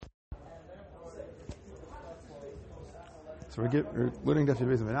So we're learning Daf Yud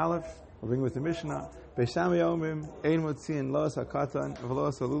Beis Amud Aleph. We're beginning with the Mishnah. Beishami Omrim Ein Motziin Loas Hakatan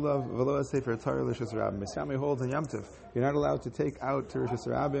V'Loas Halulav V'Loas Sefer Torah L'Rishus Rabbim. Beishami holds on Yom Tov. You're not allowed to take out to Rishus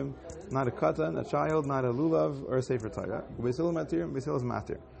Rabbim not a katan, a child, not a lulav or a Sefer Torah. Beisil Matir, Beisil is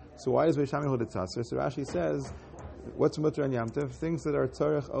Matir. So why does Beishami hold it Tasser? So Rashi says, what's mutter on Yom Tov? Things that are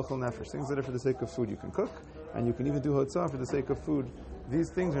Tzarech Ochel Nefesh, things that are for the sake of food. You can cook, and you can even do Hotzah for the sake of food.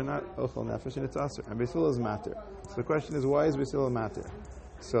 These things are not Ochel Nefesh, and it's Aser. And Beisil is Matir. So the question is, why is Beisil Matir?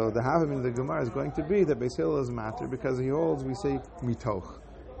 So the Havim in the Gemara is going to be that Beisil is Matir because he holds, we say, Mitoch.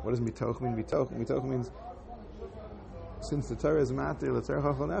 What does Mitoch mean? Mitoch means, since the Torah is Matir, the Tzarech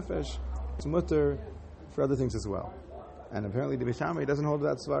Ochel Nefesh, it's mutter for other things as well. And apparently the Beishami doesn't hold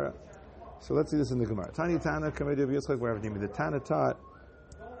that svara. So let's see this in the Gemara. Tani Tana Kamedi of Yitzchak Bar Avdimi. The Tana taught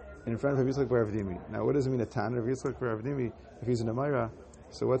in front of Yitzchak Bar Avdimi. Now what does it mean a Tana of Yitzchak Bar Avdimi if he's an Amira?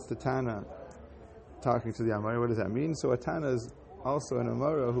 So what's the Tana talking to the Amira? What does that mean? So a Tana is also an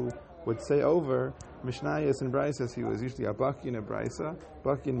Amira who would say over Mishnayos and Braisas. He was usually a Baki and a Braisa,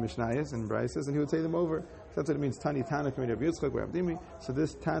 Baki and Mishnayos and Braisas, and he would say them over. So that's what it means. Tani Tana Kamedi of Yitzchak Bar Avdimi. So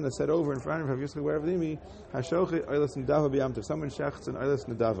this Tana said over in front of Yitzchak Bar Avdimi, Hashochi Oilas Nadava B'Yamtiv. Someone shechts an Oilas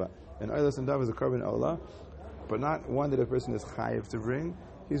Nadava. And Oilas Nadava is a carbon Ola, but not one that a person is chayiv to bring.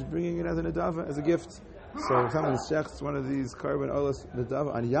 He's bringing it as a Nadava, as a gift. So if someone shechts one of these carbon Oilas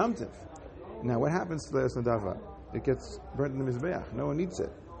Nadava on Yamtiv, now what happens to the Oilas Nadava? It gets burnt in the Mizbeach. No one eats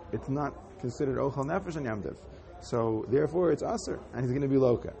it. It's not considered Ochel Nefesh on Yamtiv. So therefore it's Aser, and he's going to be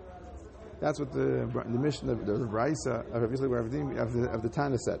Loka. That's what the Mishnah, the Baitza of Rav Yitzchak Bar Avdimi of the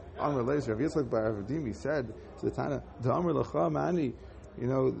Tana said. Amar Leis, Rav Yitzchak Bar Avdimi said to the Tana, "The Amar Lecha Mani, you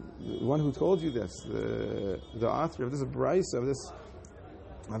know, the one who told you this, the author of this Baitza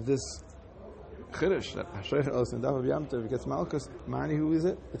of this Chiddush that Hashoich Olas Nadav Yamtiv gets Malchus. Mani, who is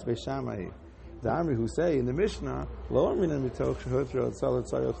it? It's Beishamai. The Amri who say in the Mishnah, Lo Amrinan Mitoch Shehutra Tzalat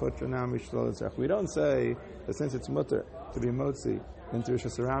Tzarech Hutra Nam Mishlol Tzarech. We don't say that since it's mutter to be motzi into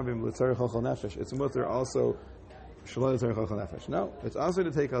Rishus Rabbim l'tzarech ochel nefesh, it's mutter also shalom l'tzarech ochel nefesh. No, it's also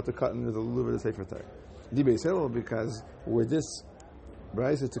to take out the cotton of the lulav of the Sefer Torah. Di Beis Hillel, because where this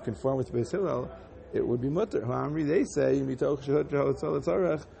Bryce is to conform with Beis Hillel, it would be mutter. Ha'amri, they say mitoch shehutra hotzah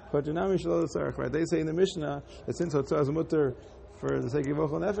l'tzarech hutra nam mishlol l'tzarech. Right? They say in the Mishnah that since hotzah is mutter for the sake of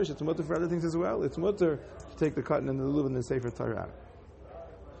ochel nefesh, it's mutter for other things as well. It's mutter to take the cotton and the lulav and the Sefer Torah out.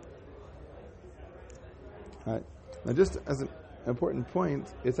 Right. Now, just as an important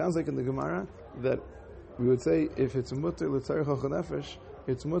point, it sounds like in the Gemara that we would say if it's mutter l'tzarech ochel nefesh,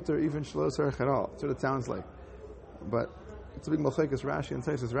 it's mutter even shelo tzarech at all. That's what it sounds like. But it's a big malchekes Rashi and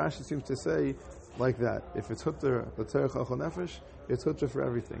Taisus. Rashi seems to say like that. If it's hutter l'tzarech ochel nefesh, it's hutter for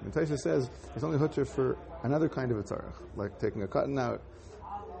everything. And Taisus says it's only hutter for another kind of a tzarech, like taking a cotton out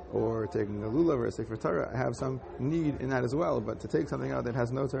or taking a lulav or a sefer Torah. I have some need in that as well. But to take something out that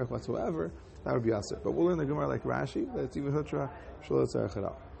has no tzarech whatsoever, that would be aser. But we'll learn the Gemara like Rashi that it's even hutra shelo tzarech at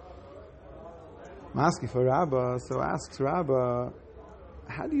all. Maski for Rabbah, so asks Rabbah,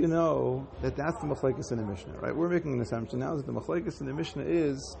 how do you know that that's the machlekes in the Mishnah? Right, we're making an assumption now that the machlekes in the Mishnah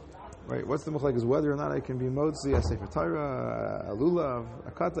is right. What's the machlekes? Whether or not I can be motzi a sefer Torah, a lulav,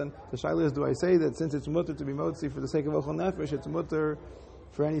 a katan. The shaila is, do I say that since it's mutter to be motzi for the sake of ochel nefesh, it's mutter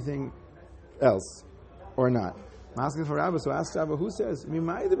for anything else or not? I'm asking for Rabbah, so ask Rabbah, who says,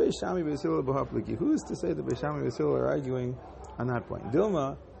 Mimai the Beishami Beisil B'Hapliki? Who is to say that Beishami Beisil are arguing on that point?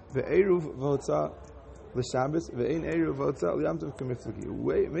 Dilma, ve'eruv v'hotza l'Shabbos, ve'ein eruv v'hotza l'Yamtiv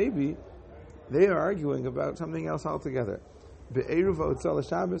k'mifliki. Maybe they are arguing about something else altogether. Ve'eruv v'hotza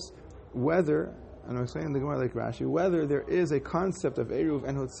l'Shabbos, whether, and I'm explaining the Gemara like Rashi, whether there is a concept of eruv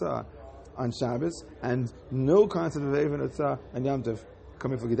and hotza on Shabbos, and no concept of eruv and hotza on Yom Tov.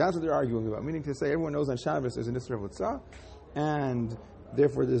 That's what they're arguing about. Meaning to say, everyone knows on Shabbos there's an Isra of Hutzah, and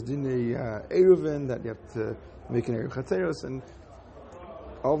therefore there's Dinei Eruvin that you have to make an Eruv Chatzeros, and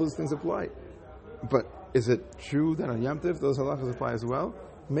all those things apply. But is it true that on Yom Tov those halachas apply as well?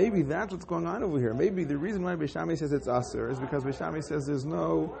 Maybe that's what's going on over here. Maybe the reason why Beishami says it's Aser is because Beishami says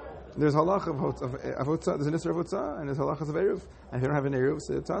there's halach of Hutzah, there's an Isra of Hutzah, and there's halachas of Eruv. And if you don't have an Eruv,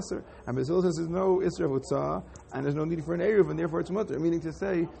 so it's Aser. And Beis says there's no Isra of Hutzah, and there's no need for an Eruv, and therefore it's mutter. Meaning to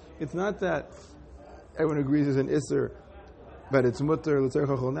say, it's not that everyone agrees there's an Isra, but it's mutter, l'tzarech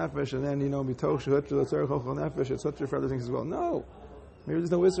ochel nefesh, and then, mitoch shehutra l'tzarech ochel nefesh, it's mutter for other things as well. No. Maybe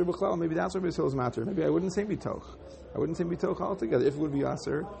there's no Isra b'chlal. Maybe that's why Beis is matter. Maybe I wouldn't say mitoch. I wouldn't say mitoch altogether. If it would be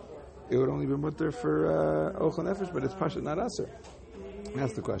Aser, it would only be mutter for ochel nefesh, but it's pashat, not Aser.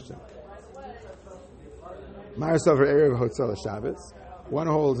 That's the question. Marasav for Eruv Hotzah Shabbos. One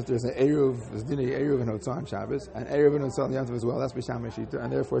holds that there's an Eruv, there's Dinei Eruv and Hotzah on Shabbos, and Eruv and Hotzah on Yom Tov as well. That's Bisham Meshita,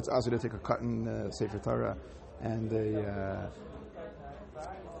 and therefore it's also to take a cotton Sefer Torah and a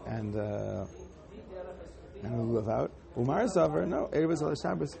lulav out. Umar Savar, no, Erev Zal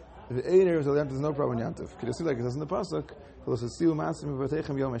Shabbos. If it ain't Erev Zal Yom Tov, there's no problem in Yom Tov. Could you see like it says in the pasuk? The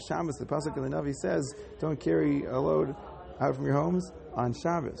pasuk in the Navi says, don't carry a load out from your homes on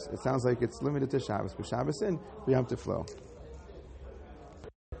Shabbos. It sounds like it's limited to Shabbos, but Shabbos in, we have to flow.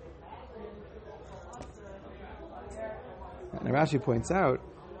 And Rashi points out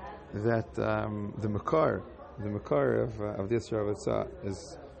that the makar of the Yisra Baitza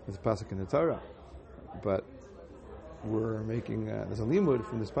is a pasuk in the Torah, but we're making there's a limud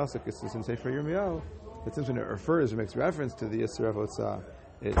from this pasuk. It's in Sefer Yirmiyahu. That since when it refers, it makes reference to the Yisra Baitza,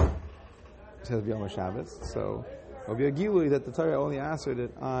 it says B'Yom Shabbos. So it'll be a gilui that the Torah only answered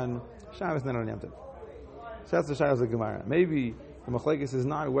it on Shabbos, not on Yom Tov. So that's the Shayos of the Gemara. Maybe the machlekes is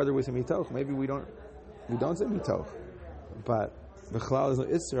not whether we say mitoch. Maybe we don't say mitoch, but the chalal is no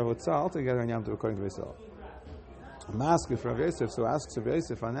Yisra Baitza altogether on Yom Tov according to Yisrael. Mask for Rav Yosef, so asks Rav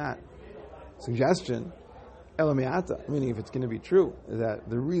Yosef on that suggestion. Elamiata, meaning if it's going to be true that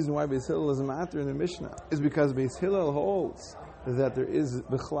the reason why Beis Hillel is a matter in the Mishnah is because Beis Hillel holds that there is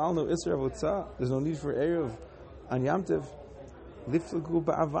b'chalal no Isra Baitza, there's no need for Erev on Yom Tov. Liflagu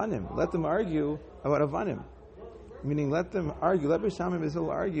ba'avanim, let them argue about avanim, meaning let Beis Shammai and Beis Hillel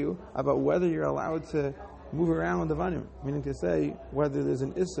argue about whether you're allowed to move around avanim, meaning to say whether there's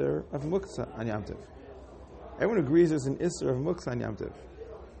an Isra of muktzah on Yom Tov. Everyone agrees there's an Isra of muktzah on Yom Tov.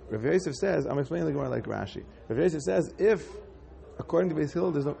 Rav Yosef says, I'm explaining the Gemara like Rashi. Rav Yosef says, if, according to Beis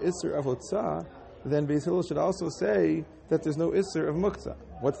Hillel, there's no Isser of Hotzah, then Beis Hillel should also say that there's no Isser of Muktzah.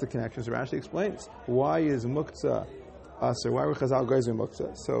 What's the connection? So Rashi explains, why is Muktzah Aser? Why were Chazal Gozer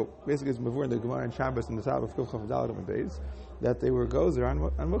Muktzah? So basically it's before in the Gemara and Shabbos in the top of Kuf Chav Dalet and Beis, that they were Gozer on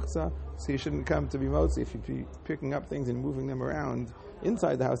Muktzah, so you shouldn't come to be Motzi. If you'd be picking up things and moving them around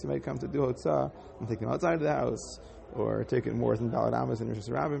inside the house, you might come to do Hotzah and take them outside of the house, or take it more than Dalad Amos and Rosh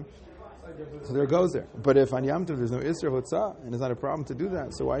Hashanah. So there goes there. But if on Yom Tov there's no Isra Hotzah, and it's not a problem to do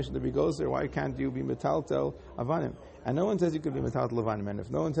that, so why should there be goes there? Why can't you be Metaltel Avanim? And no one says you could be Metaltel Avanim. And if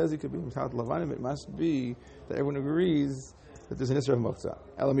no one says you could be Metaltel Avanim, it must be that everyone agrees that there's an Isra of Moksah.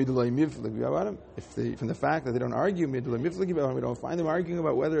 If from the fact that they don't argue, we don't find them arguing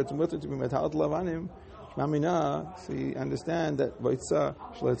about whether it's mutter to be Metaltel Avanim, so you understand that Baitza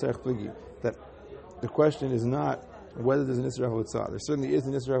that the question is not whether there's an Isra of Hotzah. There certainly is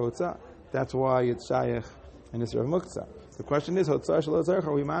an Isra of Hotzah. That's why it's Shayach and Isra of Muktzah. The question is, Hotzah Shelo Tzarech,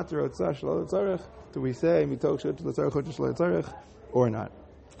 are we matter Hotzah Shelo Tzarech? Do we say, Mitoch Shelo Tzarech, Hotzah Shelo Tzarech, or not?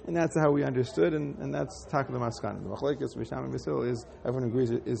 And that's how we understood, and that's Taka the Maskan. The Machlekes, Misham and Misil is, everyone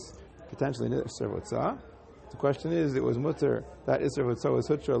agrees it is potentially an Isra of Hotzah. The question is, it was mutter, that Isra of Hotzah was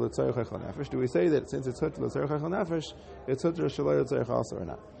Hotzah Shelo Tzarech Echel Nefesh. Do we say that since it's Hotzah Shelo Tzarech Echel Nefesh, it's Hotzah Shelo Tzarech also or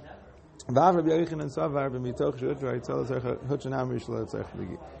not? And the Gemara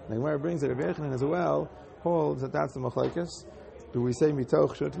brings that Rabbi Yochanan as well holds that that's the machlekes. Do we say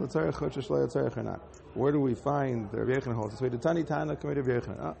mitoch shut l'tzarech chutz shlo yatzarech or not? Where do we find the Rabbi Yochanan holds? So the Tani Tana committed Rabbi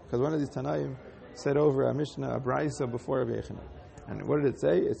Yochanan because one of these Tanaim said over a Mishnah, a Baitza before Rabbi Yochanan. And what did it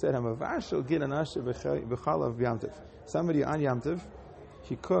say? It said Hamavashel gid anashe b'chalav b'yamtiv. Somebody on Yamtiv,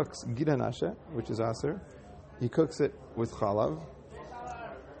 he cooks gid anashe, which is aser. He cooks it with chalav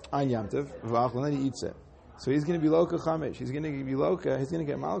on Yom Tov, and then he eats it. So he's going to be loka chamesh. He's going to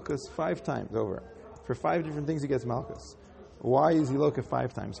get malchus 5 times over. For 5 different things he gets malchus. Why is he loka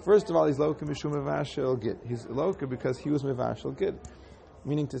 5 times? First of all, he's loka mishum mevashel gid. He's loka because he was mevashel gid.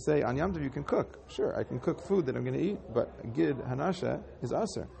 Meaning to say, on Yom Tov you can cook. Sure, I can cook food that I'm going to eat, but a gid hanasha is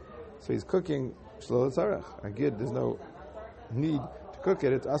aser. So he's cooking shlo tzarech. A gid, there's no need to cook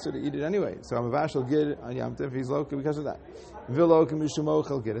it. It's aser to eat it anyway. So I'm mevashel gid on Yom Tov. He's loka because of that. And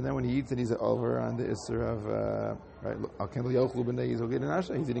then when he eats it, he's over on the Isser of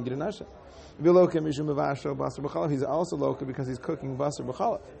he's eating Gid Anasha. He's also loka because he's cooking Basar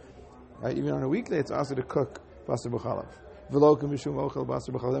B'chalav. Right? Even on a weekday, it's also to cook Basar B'chalav.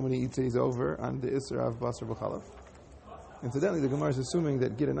 Then when he eats it, he's over on the Isser of Basar B'chalav. Incidentally, the Gemara is assuming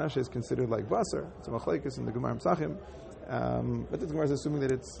that Gid Anasha is considered like Basar. It's a machlekes in the Gemara Psachim. But the Gemara is assuming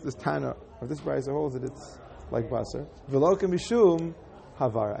that it's this Tana of this Baitza holds that it's like Basar. V'loka mishum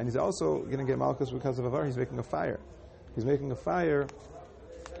havar. And he's also going to get malchus because of havar. He's making a fire. He's making a fire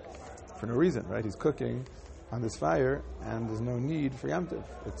for no reason, right? He's cooking on this fire, and there's no need for Yom Tov.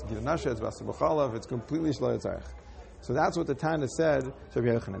 It's Gid Anasha, it's Basar B'chalav, it's completely Shlo Yatzarech. So that's what the Tana said to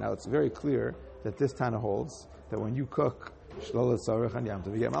Rabbi Yochanan. Now it's very clear that this Tana holds that when you cook Shlo Yatzarech on Yom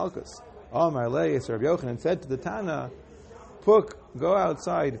Tov, you get malchus. Amar Lei, so Rabbi Yochanan said to the Tana, Puk, go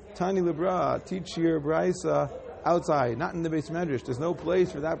outside. Tani Libra, teach your Baitza outside, not in the Beis Medrash. There's no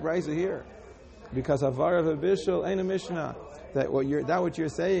place for that Baitza here. because havara v'bishul ain't a mishnah. That what you're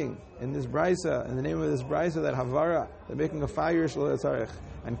saying in this brisa, in the name of this brisa, that havara, that making a fire shelo tzarich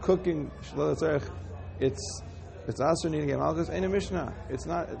and cooking shelo tzarich, it's also needing a malchus ain't a mishnah. It's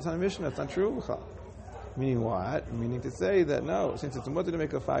not a mishnah. It's not true. Meaning what? Meaning to say that no, since it's mutter to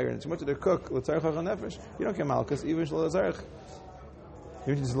make a fire and it's mutter to cook l'tzarich hachal nefesh, you don't get malchus even shelo tzarich.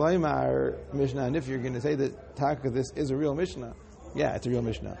 If it's loymar mishnah, and if you're going to say that taka this is a real mishnah, yeah, it's a real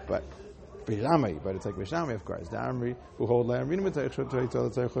mishnah, but it's like Mishnami, of course. The Amri who hold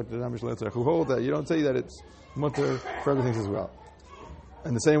who hold that you don't say that it's mutter for other things as well.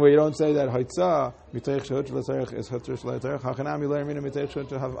 In the same way, you don't say that Haitza miteich shehut letzarech is hutter shletzarech. Hachanami le'armina miteich shehut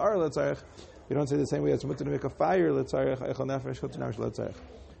to have ar letzarech. You don't say the same way it's mutter to make a fire letzarech echol nefesh hutter nam shletzarech.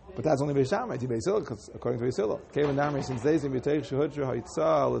 But that's only Beishamai. It's Beisil, according to Beisil. Kevin Damri, since they say miteich shehut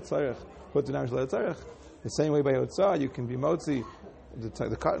Haitza letzarech hutter nam shletzarech. The same way by Haitza, you can be motzi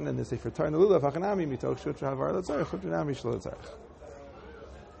the cotton and the sefer tar and the lulav hachanami mitoch shut shavar letzarech hutter nam shletzarech.